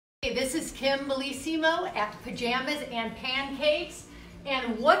Hey, this is Kimbellisimo at Pajamas and Pancakes.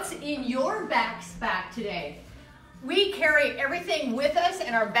 And what's in your backpack today? We carry everything with us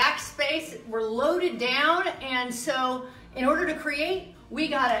in our backspace. We're loaded down, and so in order to create, we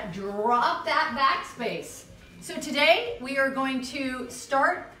gotta drop that backspace. So today we are going to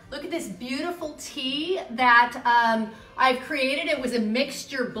start. Look at this beautiful tea that I've created. It was a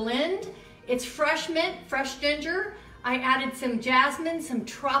mixture blend. It's fresh mint, fresh ginger. I added some jasmine, some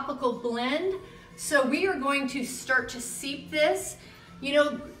tropical blend. So we are going to start to steep this. You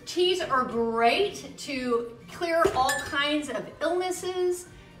know, teas are great to clear all kinds of illnesses.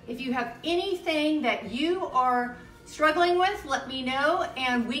 If you have anything that you are struggling with, let me know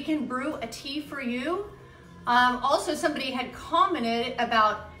and we can brew a tea for you. Also, somebody had commented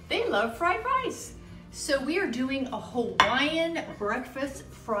about they love fried rice. So we are doing a Hawaiian breakfast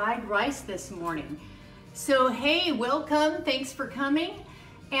fried rice this morning. So hey, welcome, thanks for coming.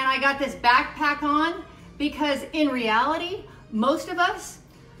 And I got this backpack on because in reality, most of us,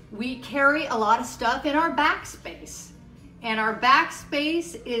 we carry a lot of stuff in our backspace. And our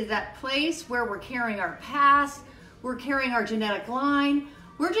backspace is that place where we're carrying our past, we're carrying our genetic line.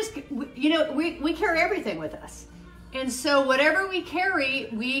 We're just, you know, we carry everything with us. And so whatever we carry,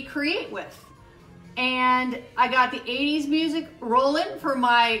 we create with. And I got the 80s music rolling for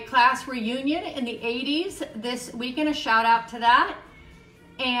my class reunion in the 80s this weekend, a shout out to that.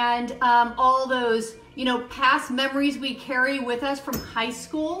 And all those, you know, past memories we carry with us from high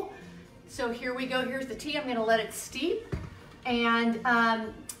school. So here we go, here's the tea, I'm gonna let it steep. And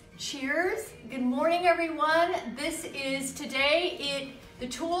cheers, good morning everyone. This is today, the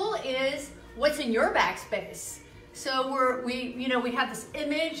tool is what's in your backspace. So we have this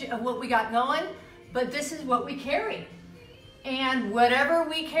image of what we got going, but this is what we carry. And whatever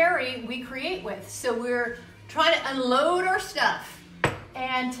we carry, we create with. So we're trying to unload our stuff.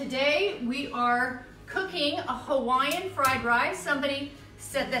 And today we are cooking a Hawaiian fried rice. Somebody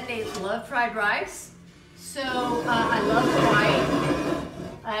said that they love fried rice. So I love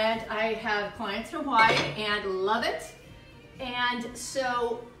Hawaii. And I have clients in Hawaii and love it. And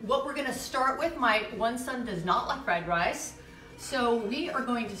so what we're gonna start with, my one son does not like fried rice. So we are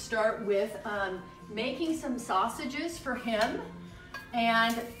going to start with making some sausages for him.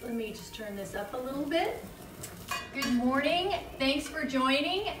 And let me just turn this up a little bit. Good morning, thanks for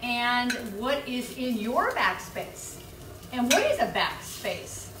joining. And what is in your backspace? And what is a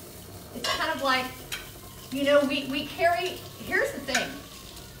backspace? It's kind of like, you know, we carry, here's the thing.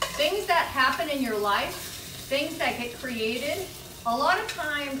 Things that happen in your life, things that get created, a lot of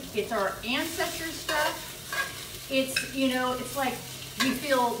time it's our ancestors' stuff. It's, you know, it's like we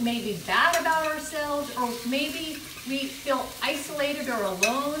feel maybe bad about ourselves, or maybe we feel isolated or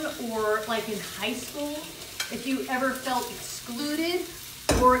alone, or like in high school, if you ever felt excluded,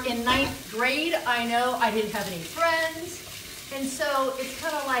 or in 9th grade, I know I didn't have any friends. And so it's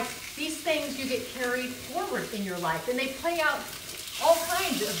kind of like these things you get carried forward in your life, and they play out all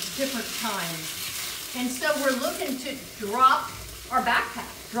kinds of different times. And so we're looking to drop our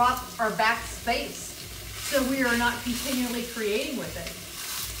backpack, drop our backspace, so we are not continually creating with it.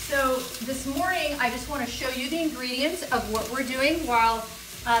 So this morning, I just want to show you the ingredients of what we're doing while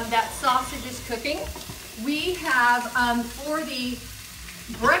that sausage is cooking. We have, for the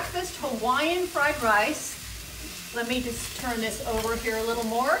breakfast Hawaiian fried rice, let me just turn this over here a little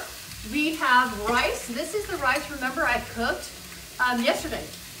more. We have rice. This is the rice, remember, I cooked yesterday.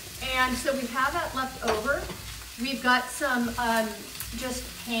 And so we have that left over. We've got some just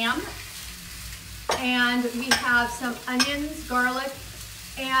ham, and we have some onions, garlic,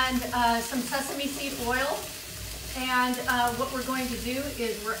 and some sesame seed oil. And what we're going to do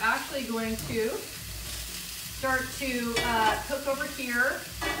is we're actually going to start to cook over here.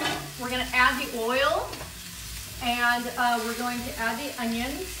 We're going to add the oil, and we're going to add the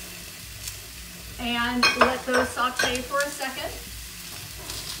onions and let those saute for a second.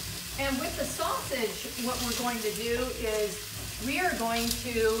 And with the sausage, what we're going to do is we are going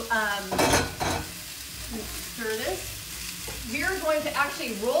to stir this. We are going to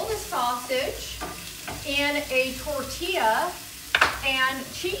actually roll the sausage in a tortilla and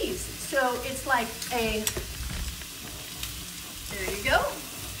cheese. So it's like a, there you go.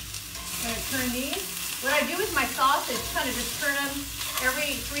 I'm gonna turn these. What I do with my sausage, kind of just turn them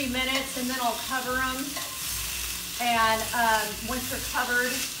every 3 minutes, and then I'll cover them. And once they're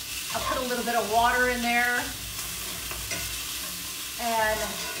covered, I'll put a little bit of water in there, and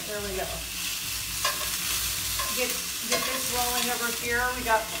there we go. Get this rolling over here. We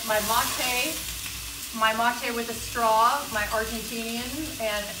got my mate with a straw, my Argentinian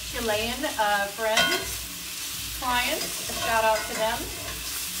and Chilean friends, clients, a shout out to them.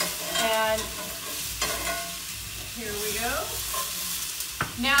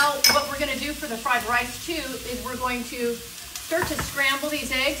 Now, what we're gonna do for the fried rice too is we're going to start to scramble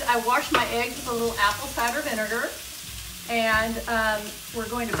these eggs. I washed my eggs with a little apple cider vinegar, and we're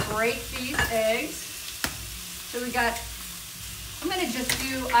going to break these eggs. So we got, I'm gonna just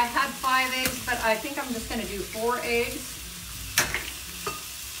do, I had 5 eggs, but I think I'm just gonna do 4 eggs.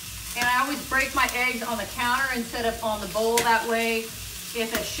 And I always break my eggs on the counter instead of on the bowl. That way,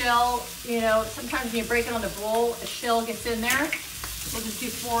 if a shell, you know, sometimes when you break it on the bowl, a shell gets in there. We'll just do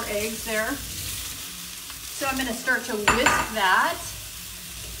 4 eggs there. So I'm gonna start to whisk that.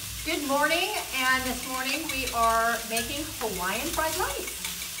 Good morning, and this morning we are making Hawaiian fried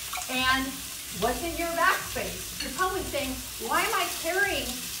rice. And what's in your Backspace? You're probably saying, why am I carrying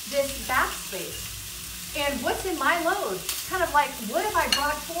this Backspace? And what's in my load? Kind of like, what have I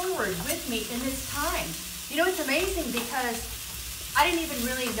brought forward with me in this time? You know, it's amazing because I didn't even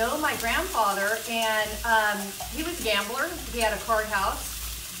really know my grandfather, and he was a gambler. He had a card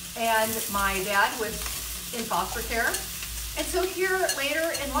house, and my dad was in foster care. And so here later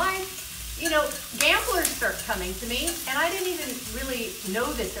in life, you know, gamblers start coming to me, and I didn't even really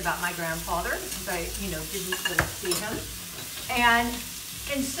know this about my grandfather because I, you know, didn't really see him. And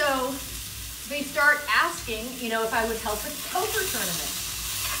so they start asking, you know, if I would help with the poker tournament.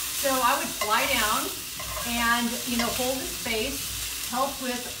 So I would fly down and, you know, hold the space, help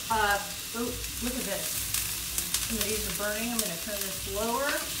with, oh, look at this. Some of these are burning. I'm going to turn this lower.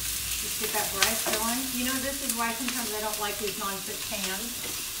 Just get that rice going. You know, this is why sometimes I don't like these non-stick pans.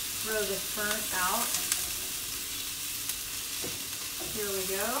 Throw this burnt out. Here we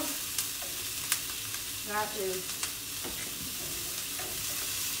go. That is,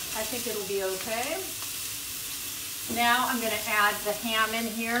 I think it'll be okay. Now I'm going to add the ham in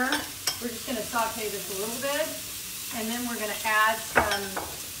here. We're just going to saute this a little bit. And then we're going to add some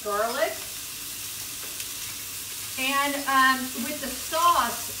garlic. And with the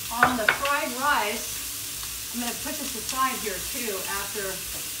sauce on the fried rice, I'm going to put this aside here too after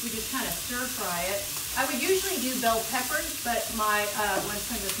we just kind of stir fry it. I would usually do bell peppers, but my one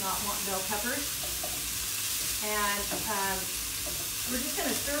son does not want bell peppers. And we're just going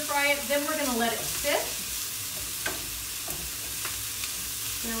to stir fry it. Then we're going to let it sit.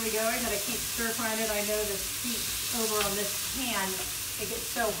 There we go. I got to keep stir frying it. I know this heat over on this pan, it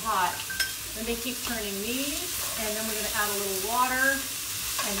gets so hot. Let me keep turning these, and then we're going to add a little water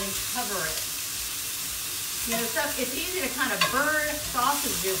and then cover it. You know, it's easy to kind of burn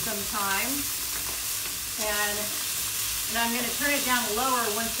sausages sometimes. And I'm going to turn it down lower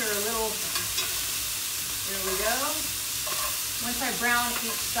once they're a little, there we go. Once I brown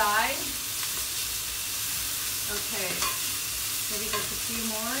each side. Okay, maybe just a few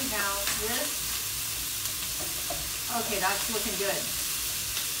more. Now this. Okay, that's looking good.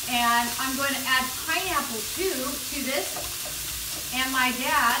 And I'm going to add pineapple too to this. And my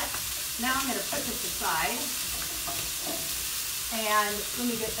dad, now I'm going to put this aside. And let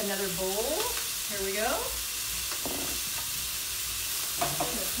me get another bowl. Here we go. I'm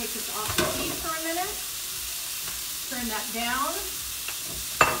going to take this off the heat for a minute. Turn that down.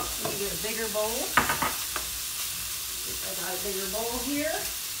 Let me get a bigger bowl. I got a bigger bowl here.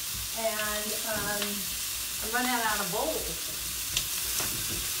 And I'm running out of bowls.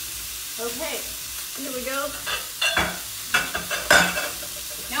 Okay, here we go.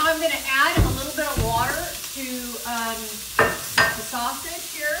 Now I'm going to add a little bit of water to the sausage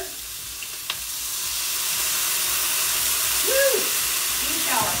here. Woo! Steam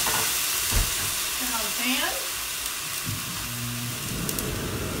shower. Turn on the fan.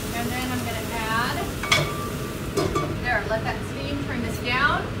 And then I'm going to add, there, let that steam, turn this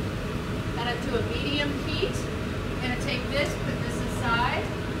down. Add it to a medium heat. I'm going to take this, put this aside.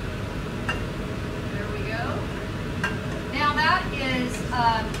 There we go. Now that is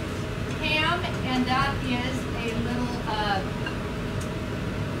ham, and that is a little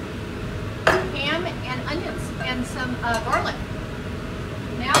ham and onions and some garlic.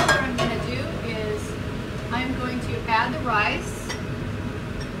 Now what I'm going to do is I'm going to add the rice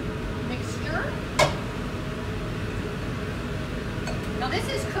mixture. Now this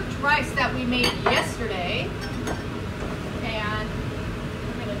is cooked rice that we made yesterday, and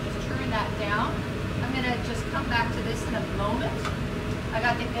we're going to just turn that down. I'm going to just come back to this in a moment. I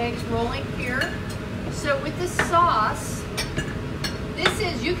got the eggs rolling here. So with this sauce, this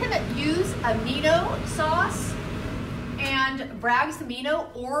is, you can use amino sauce and Bragg's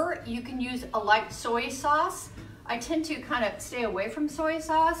amino, or you can use a light soy sauce. I tend to kind of stay away from soy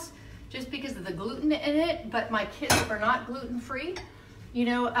sauce just because of the gluten in it, but my kids are not gluten-free. You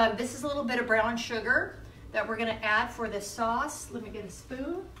know, this is a little bit of brown sugar that we're gonna add for this sauce. Let me get a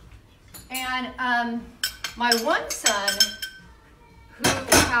spoon. And my one son, who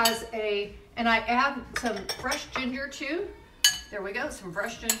has and I add some fresh ginger too. There we go, some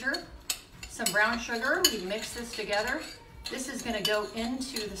fresh ginger, some brown sugar. We mix this together. This is gonna go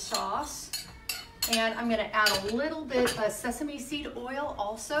into the sauce. And I'm gonna add a little bit of sesame seed oil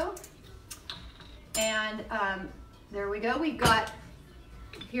also. And there we go. We've got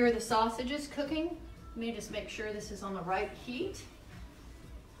here the sausages cooking. Let me just make sure this is on the right heat.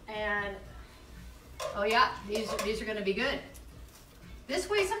 And oh yeah, these are gonna be good. This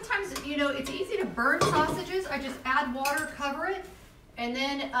way, sometimes, you know, it's easy to burn sausages. I just add water, cover it, and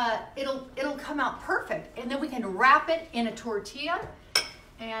then it'll come out perfect. And then we can wrap it in a tortilla.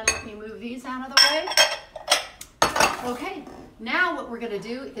 And let me move these out of the way. Okay, now what we're gonna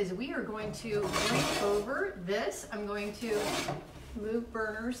do is we are going to bring over this. I'm going to move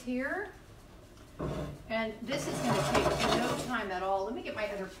burners here. And this is gonna take no time at all. Let me get my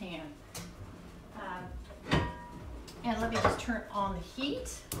other pan. And let me just turn on the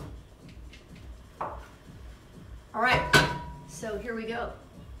heat. All right, so here we go.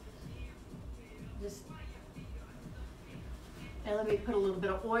 And let me put a little bit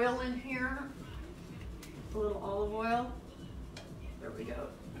of oil in here, a little olive oil. There we go.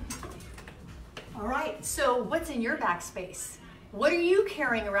 All right, so what's in your backspace? What are you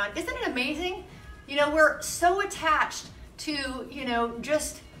carrying around? Isn't it amazing? You know, we're so attached to, you know,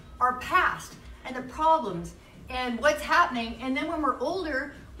 just our past and the problems and what's happening. And then when we're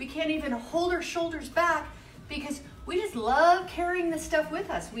older, we can't even hold our shoulders back because we just love carrying the stuff with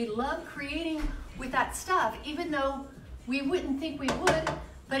us. We love creating with that stuff, even though we wouldn't think we would,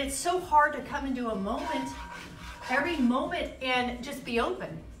 but it's so hard to come into a moment, every moment, and just be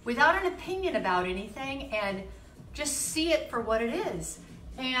open without an opinion about anything and just see it for what it is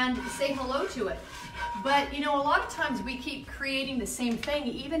and say hello to it. But you know, a lot of times we keep creating the same thing,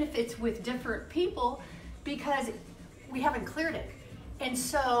 even if it's with different people, because we haven't cleared it. And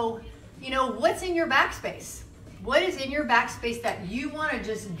so, you know, what's in your backspace? What is in your backspace that you want to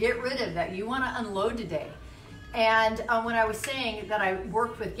just get rid of, that you want to unload today? And when I was saying that I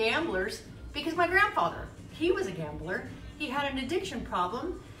worked with gamblers, because my grandfather, he was a gambler, he had an addiction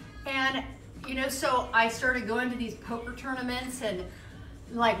problem, and you know, so I started going to these poker tournaments and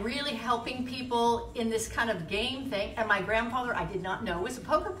like really helping people in this kind of game thing. And my grandfather, I did not know, was a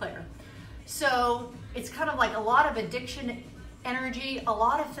poker player. So it's kind of like a lot of addiction energy, a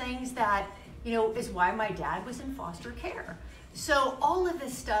lot of things that, you know, is why my dad was in foster care. So all of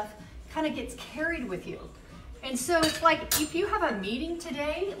this stuff kind of gets carried with you. And so it's like, if you have a meeting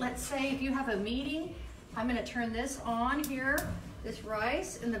today, let's say if you have a meeting, I'm gonna turn this on here, this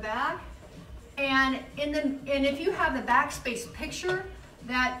rice in the back. And if you have the backspace picture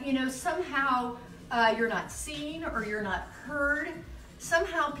that, you know, somehow you're not seen or you're not heard,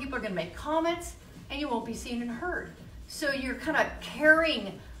 somehow people are gonna make comments and you won't be seen and heard. So you're kind of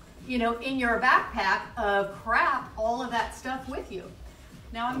carrying, you know, in your backpack of crap, all of that stuff with you.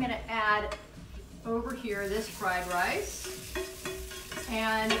 Now I'm gonna add over here this fried rice.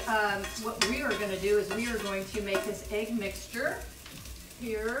 And what we are gonna do is we are going to make this egg mixture.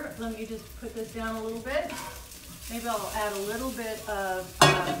 Here, let me just put this down a little bit. Maybe I'll add a little bit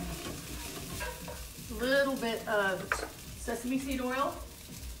of sesame seed oil.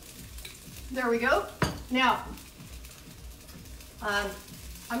 There we go. Now, I'm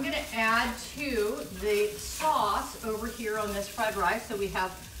gonna add to the sauce over here on this fried rice. So we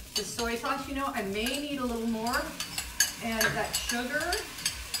have the soy sauce, you know, I may need a little more. And that sugar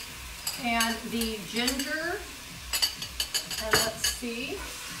and the ginger. And let's see,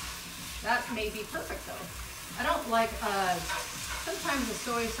 that may be perfect though. I don't like, sometimes the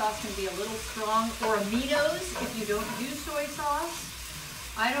soy sauce can be a little strong, or aminos if you don't use soy sauce.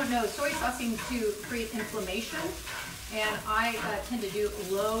 I don't know, soy sauce seems to create inflammation, and I tend to do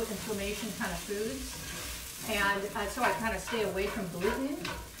low inflammation kind of foods. And so I kind of stay away from gluten.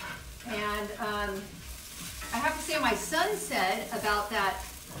 And I have to say, my son said about that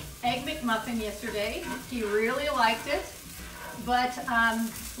Egg McMuffin yesterday, he really liked it. But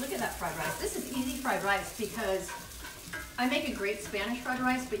look at that fried rice. This is easy fried rice because I make a great Spanish fried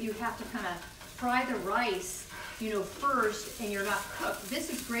rice, but you have to kind of fry the rice, you know, first, and you're not cooked. This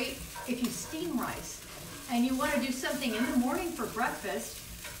is great if you steam rice and you want to do something in the morning for breakfast.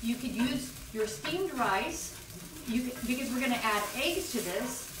 You could use your steamed rice because we're going to add eggs to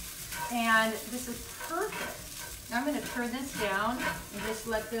this, and this is perfect. Now I'm going to turn this down and just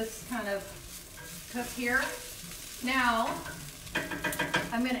let this kind of cook here. Now,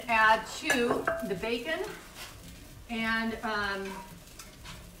 I'm going to add to the bacon, and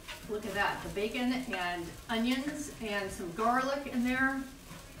look at that, the bacon and onions and some garlic in there,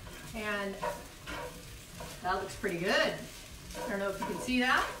 and that looks pretty good. I don't know if you can see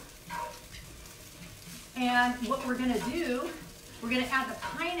that. And what we're gonna do, we're gonna add the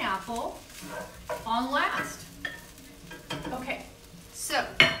pineapple on last. Okay, so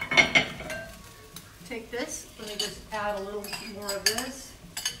take this, let me just add a little more of this.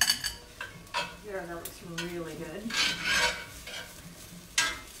 There, that looks really good.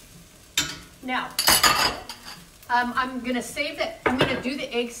 Now, I'm gonna save that, I'm gonna do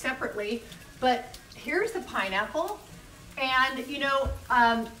the eggs separately, but here's the pineapple. And you know,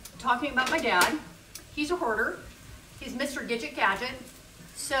 talking about my dad, he's a hoarder. He's Mr. Gidget Gadget.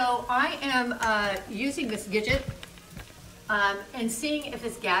 So I am using this Gidget and seeing if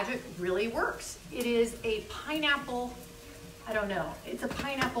this gadget really works. It is a pineapple, I don't know, it's a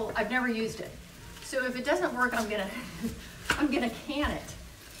pineapple, I've never used it. So if it doesn't work, I'm gonna can it.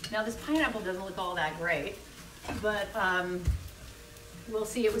 Now this pineapple doesn't look all that great, but we'll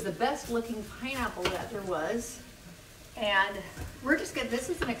see. It was the best looking pineapple that there was. And we're just gonna, this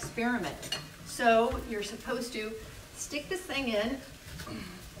is an experiment. So you're supposed to stick this thing in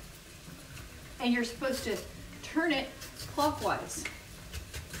and you're supposed to turn it clockwise.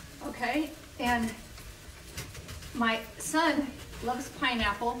 Okay, and my son loves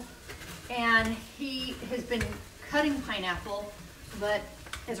pineapple and he has been cutting pineapple, but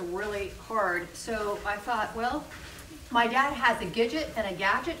it's really hard. So I thought, well, my dad has a Gidget and a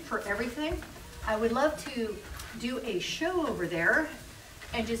gadget for everything. I would love to do a show over there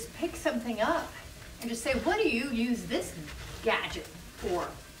and just pick something up and just say, what do you use this gadget for?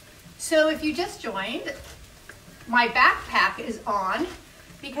 So if you just joined, my backpack is on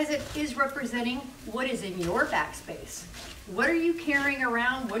because it is representing what is in your backspace. What are you carrying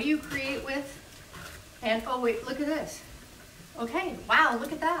around? What do you create with? And oh wait, look at this. Okay, wow,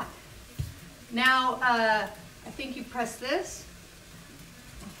 look at that. Now, I think you press this.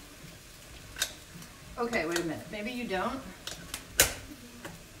 Okay, wait a minute, maybe you don't.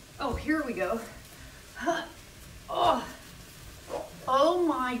 Oh, here we go. Huh. Oh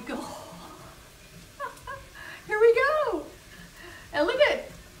my God. Here we go. And look at,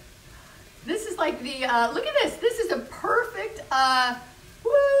 this is like the, look at this. This is a perfect, a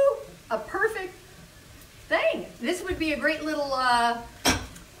perfect thing. This would be a great little, I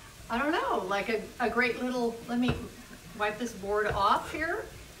don't know, like a great little, let me wipe this board off here.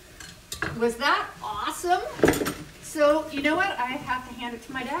 Was that awesome? So, you know what? I have to hand it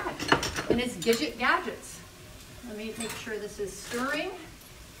to my dad and his Gidget Gadgets. Let me make sure this is stirring.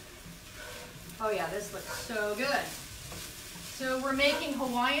 Oh yeah, this looks so good. So we're making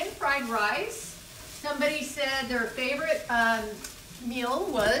Hawaiian fried rice. Somebody said their favorite meal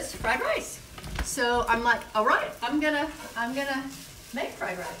was fried rice. So I'm like, all right, I'm gonna make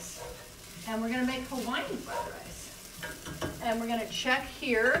fried rice. And we're gonna make Hawaiian fried rice. And we're gonna check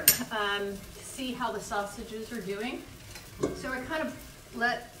here to see how the sausages are doing. So I kind of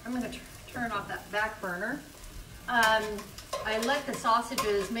I'm gonna turn off that back burner. I let the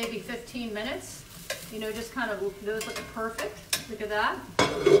sausages maybe 15 minutes, you know, just kind of, those look perfect. Look at that.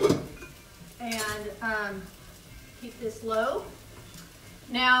 And keep this low.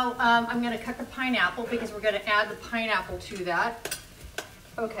 Now I'm gonna cut the pineapple because we're gonna add the pineapple to that.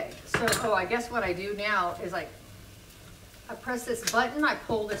 Okay, so, I guess what I do now is I press this button, I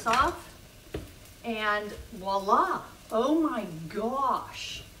pull this off, and voila. Oh my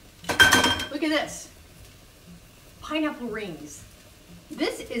gosh. Look at this. Pineapple rings.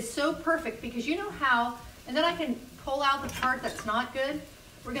 This is so perfect because you know how, and then I can pull out the part that's not good.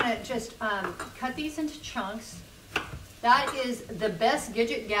 We're gonna just cut these into chunks. That is the best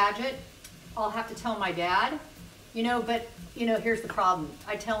Gidget Gadget. I'll have to tell my dad, you know, but you know, here's the problem.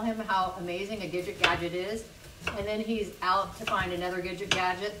 I tell him how amazing a Gidget Gadget is, and then he's out to find another Gidget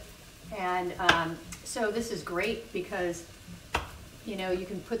Gadget. And so this is great because, you know, you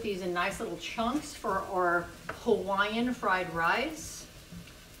can put these in nice little chunks for our Hawaiian fried rice.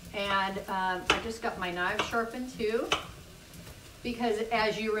 And I just got my knife sharpened too, because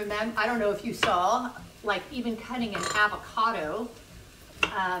as you remember, I don't know if you saw, like even cutting an avocado.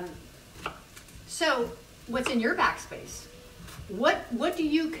 So what's in your backspace? What do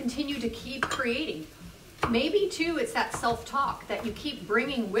you continue to keep creating? Maybe too, it's that self-talk that you keep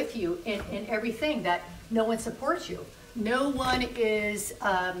bringing with you in everything, that no one supports you. No one is,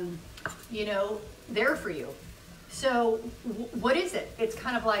 you know, there for you. So what is it? It's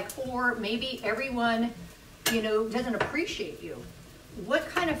kind of like, or maybe everyone, you know, doesn't appreciate you. What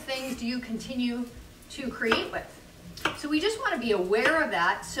kind of things do you continue to create with? So we just want to be aware of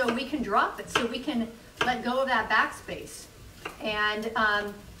that so we can drop it, so we can let go of that backspace. And,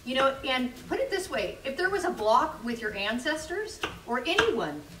 you know, and put it this way, if there was a block with your ancestors or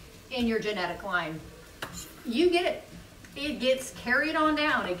anyone in your genetic line, you get it. it gets carried on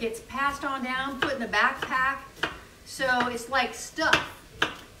down. It gets passed on down, put in the backpack. So it's like stuff.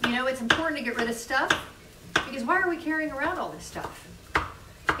 You know, it's important to get rid of stuff because why are we carrying around all this stuff?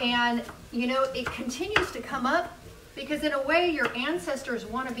 And, you know, it continues to come up because in a way your ancestors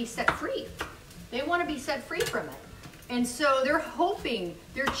want to be set free. They want to be set free from it. And so they're hoping,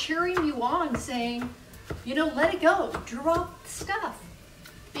 they're cheering you on saying, you know, let it go, drop the stuff.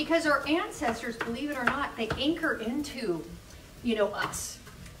 Because our ancestors, believe it or not, they anchor into, you know, us.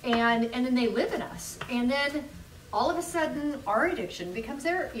 And then they live in us. And then all of a sudden our addiction becomes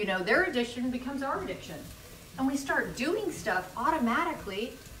their addiction becomes our addiction. And we start doing stuff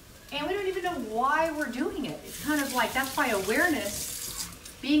automatically and we don't even know why we're doing it. It's kind of like, that's why awareness,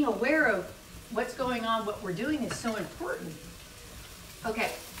 being aware of what's going on, what we're doing is so important.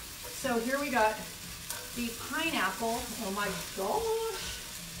 Okay, so here we got the pineapple. Oh my gosh,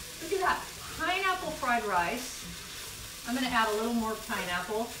 look at that. Pineapple fried rice. I'm gonna add a little more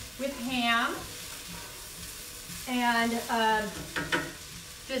pineapple with ham. And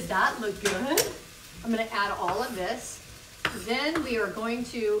does that look good? I'm gonna add all of this. Then we are going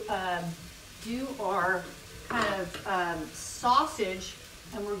to do our kind of sausage,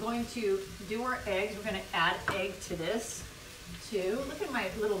 and we're going to do our eggs. We're gonna add egg to this too. Look at my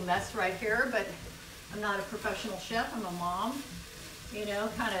little mess right here, but I'm not a professional chef, I'm a mom. You know,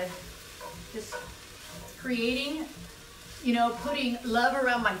 kind of just creating, you know, putting love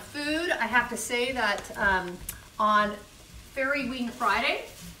around my food. I have to say that on Fairy Wing Friday,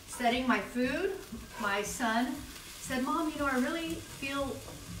 setting my food, my son said, Mom, you know, I really feel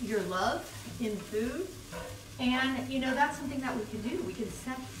your love in food. And, you know, that's something that we can do. We can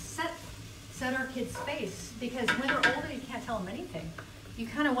set our kids' space because when they're older, you can't tell them anything. You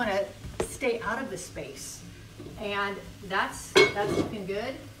kind of want to stay out of the space. And that's looking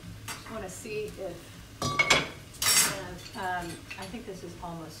good. Just want to see if, I think this is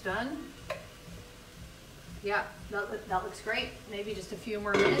almost done. Yeah, that looks great. Maybe just a few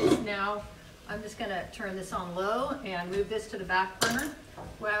more minutes. Now I'm just gonna turn this on low and move this to the back burner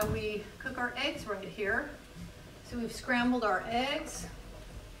while we cook our eggs right here. So we've scrambled our eggs.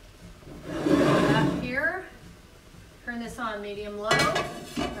 That here. Turn this on medium low.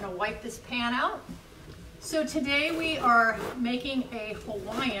 I'm gonna wipe this pan out. So today we are making a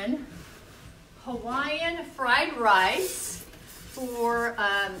Hawaiian fried rice for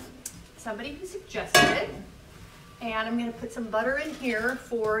somebody who suggested it. And I'm gonna put some butter in here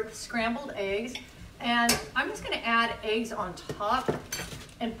for scrambled eggs. And I'm just gonna add eggs on top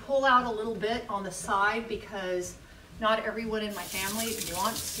and pull out a little bit on the side because not everyone in my family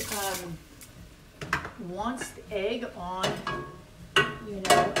wants the egg on, you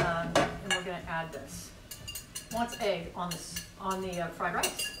know, and we're gonna add this. Wants egg on the fried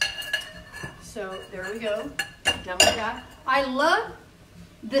rice. So there we go, done with that. I love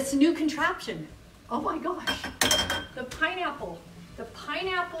this new contraption. Oh my gosh, the pineapple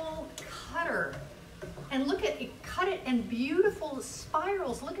cutter. And look at it, cut it in beautiful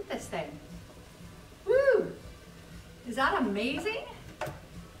spirals. Look at this thing. Woo! Is that amazing?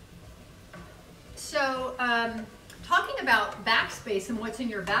 So, talking about Backspace and what's in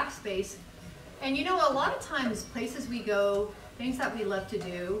your Backspace, and you know, a lot of times places we go, things that we love to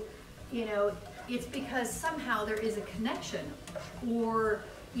do, you know, it's because somehow there is a connection. Or,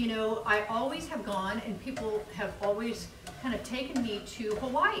 you know, I always have gone and people have always kind of taken me to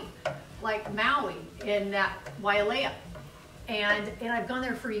Hawaii, like Maui and that Wailea. And I've gone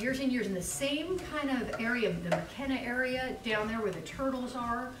there for years and years in the same kind of area, the McKenna area, down there where the turtles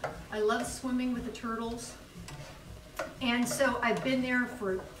are. I love swimming with the turtles. And so I've been there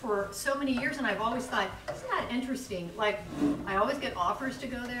for so many years, and I've always thought, isn't that interesting? Like, I always get offers to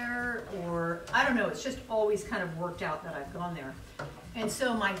go there, or I don't know, it's just always kind of worked out that I've gone there. And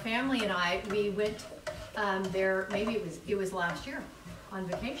so my family and I, we went there, maybe it was last year on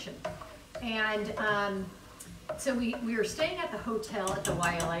vacation. And so we were staying at the hotel at the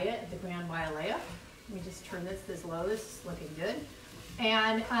Wailea, at the Grand Wailea. Let me just turn this low, this is looking good.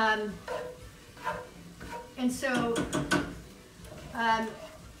 And so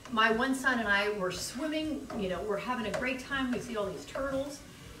my one son and I were swimming, you know, we're having a great time. We see all these turtles.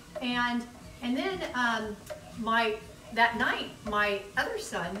 And then that night, my other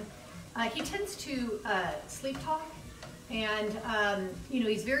son, he tends to sleep talk, and you know,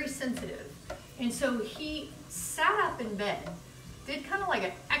 he's very sensitive. And so he sat up in bed, did kind of like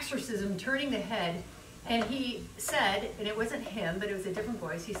an exorcism, turning the head, and he said, and it wasn't him, but it was a different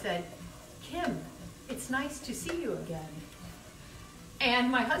voice, he said, "Kim, it's nice to see you again."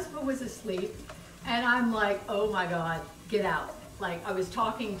 And my husband was asleep, and I'm like, oh my God, get out. Like, I was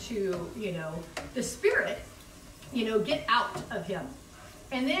talking to, you know, the spirit, get out of him.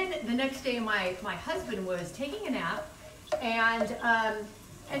 And then the next day, my husband was taking a nap, and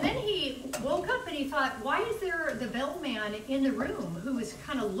then he woke up and he thought, why is there the bellman in the room who was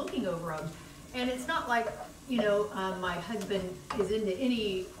kind of looking over him? And it's not like, my husband is into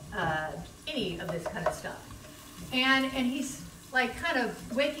any of this kind of stuff. And he's like kind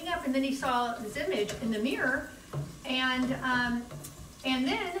of waking up, and then he saw this image in the mirror, and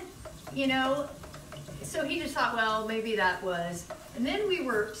then, so he just thought, well, maybe that was. And then we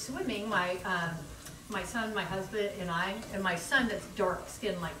were swimming, my son, my husband, and I, and my son that's dark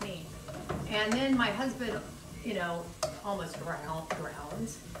skinned like me. And then my husband, almost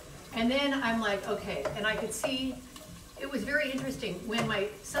drowns. And then I'm like, okay, and I could see, it was very interesting. When my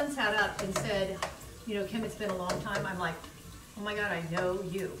son sat up and said, Kim, it's been a long time, I'm like, oh my God, I know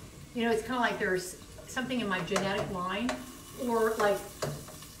you. It's kind of like there's something in my genetic line, or like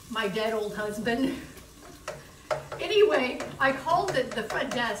my dead old husband. Anyway, I called the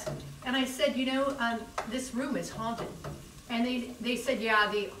front desk and I said, this room is haunted. And they said,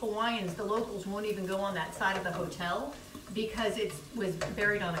 yeah, the Hawaiians, the locals, won't even go on that side of the hotel because it was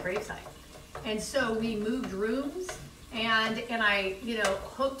buried on a gravesite. And so we moved rooms, and I,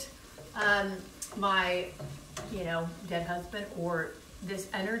 hooked my, dead husband, or this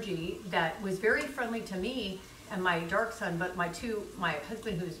energy that was very friendly to me and my dark son, but my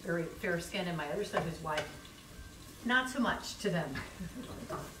husband, who's very fair skinned, and my other son, who's white, not so much to them.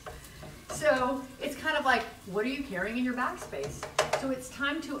 So it's kind of like, what are you carrying in your backspace? So it's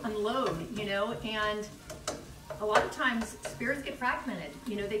time to unload, and a lot of times spirits get fragmented.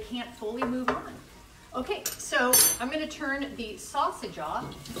 They can't fully move on. Okay, so I'm going to turn the sausage off.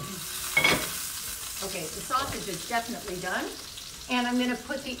 Okay, the sausage is definitely done. And I'm going to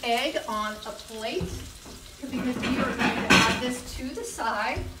put the egg on a plate because we are going to add this to the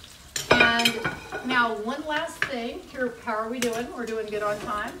side. And now one last thing. Here, how are we doing? We're doing good on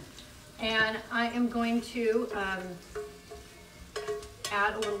time. And I am going to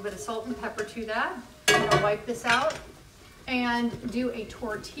add a little bit of salt and pepper to that. I'm going to wipe this out and do a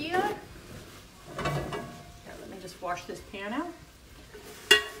tortilla. Here, let me just wash this pan out.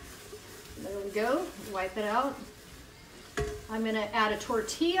 There we go. Wipe it out. I'm going to add a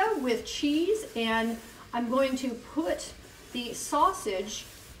tortilla with cheese, and I'm going to put the sausage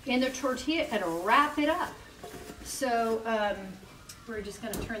in the tortilla and wrap it up. So we're just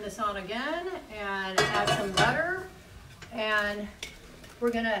going to turn this on again and add some butter, and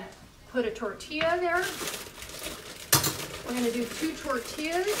we're going to put a tortilla there. We're going to do 2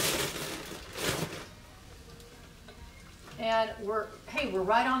 tortillas, and we're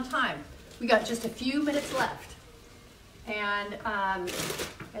right on time. We got just a few minutes left, and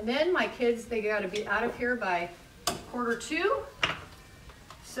then my kids, they got to be out of here by 1:45.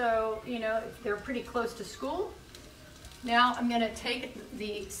 So they're pretty close to school. Now I'm going to take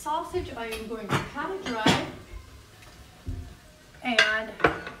the sausage. I am going to pat it dry, and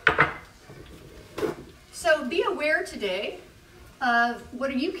so be aware today of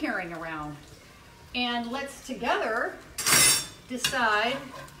what are you carrying around, and let's together decide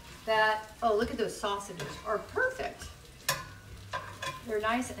that, oh, look at those sausages, are perfect. They're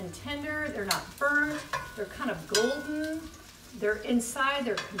nice and tender, they're not burnt, they're kind of golden, they're inside,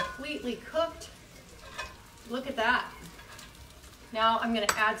 they're completely cooked. Look at that. Now I'm going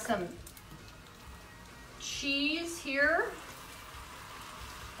to add some cheese here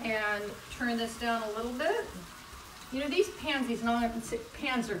and turn this down a little bit. These non-stick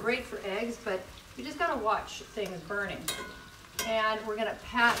pans are great for eggs, but you just got to watch things burning. And we're going to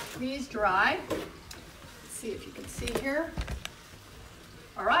pat these dry. Let's see if you can see here.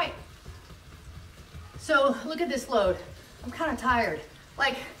 All right. So look at this load. I'm kind of tired.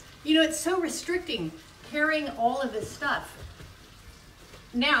 Like, it's so restricting carrying all of this stuff.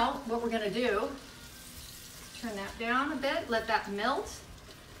 Now, what we're going to do, turn that down a bit, let that melt.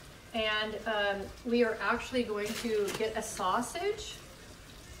 And we are actually going to get a sausage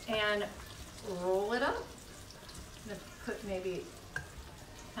and roll it up. I'm going to put maybe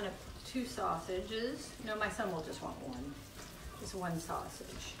kind of 2 sausages. No, my son will just want one. Just 1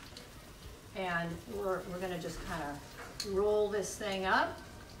 sausage. And we're going to just kind of roll this thing up.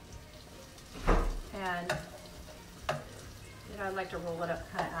 And I'd like to roll it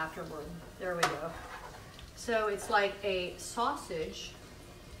up kind of afterward. There we go. So it's like a sausage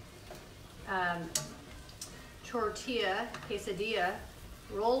tortilla, quesadilla,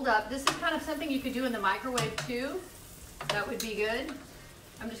 rolled up. This is kind of something you could do in the microwave too. That would be good.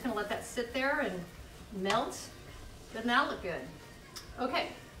 I'm just going to let that sit there and melt. Doesn't that look good? Okay,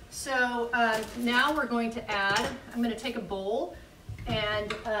 so now we're going to add, I'm going to take a bowl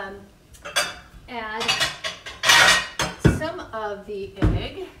and add of the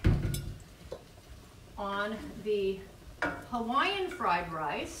egg on the Hawaiian fried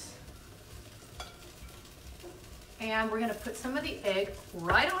rice. And we're gonna put some of the egg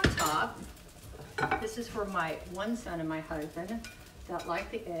right on top. This is for my one son and my husband that like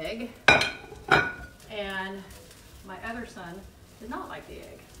the egg. And my other son did not like the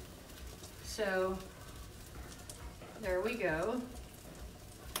egg. So there we go.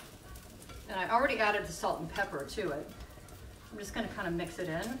 And I already added the salt and pepper to it. I'm just gonna kind of mix it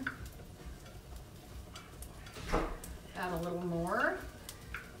in. Add a little more.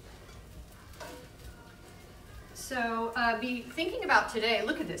 So be thinking about today,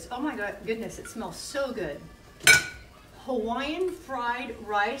 look at this. Oh my goodness, it smells so good. Hawaiian fried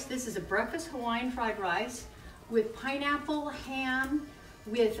rice. This is a breakfast Hawaiian fried rice with pineapple, ham,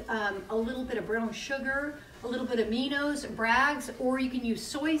 with a little bit of brown sugar, a little bit of aminos, Bragg's, or you can use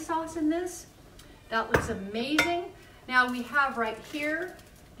soy sauce in this. That looks amazing. Now we have right here,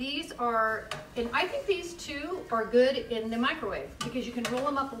 these are, and I think these two are good in the microwave because you can roll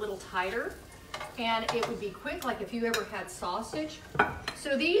them up a little tighter and it would be quick, like if you ever had sausage.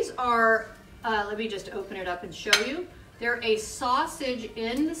 So these are, let me just open it up and show you. They're a sausage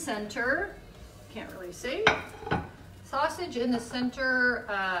in the center. Can't really see. Sausage in the center,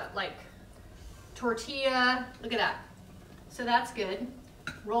 like tortilla. Look at that. So that's good.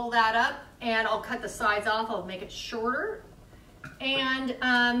 Roll that up, and I'll cut the sides off. I'll make it shorter, and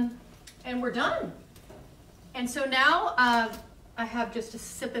we're done. And so now I have just a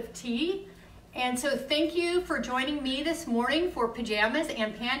sip of tea. And so thank you for joining me this morning for Pajamas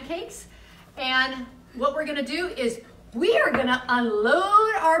and Pancakes. And what we're gonna do is we are gonna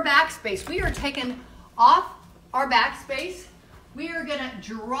unload our backspace. We are taking off our backspace. We are gonna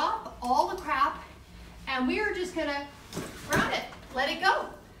drop all the crap and we are just gonna ground it, let it go.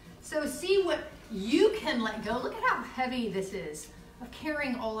 So see what you can let go. Look at how heavy this is of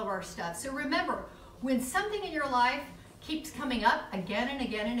carrying all of our stuff. So remember, when something in your life keeps coming up again and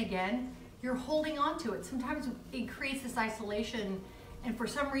again and again, you're holding on to it. Sometimes it creates this isolation and for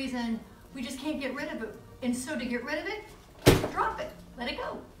some reason, we just can't get rid of it. And so to get rid of it, drop it, let it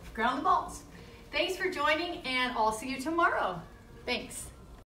go, ground the balls. Thanks for joining and I'll see you tomorrow. Thanks.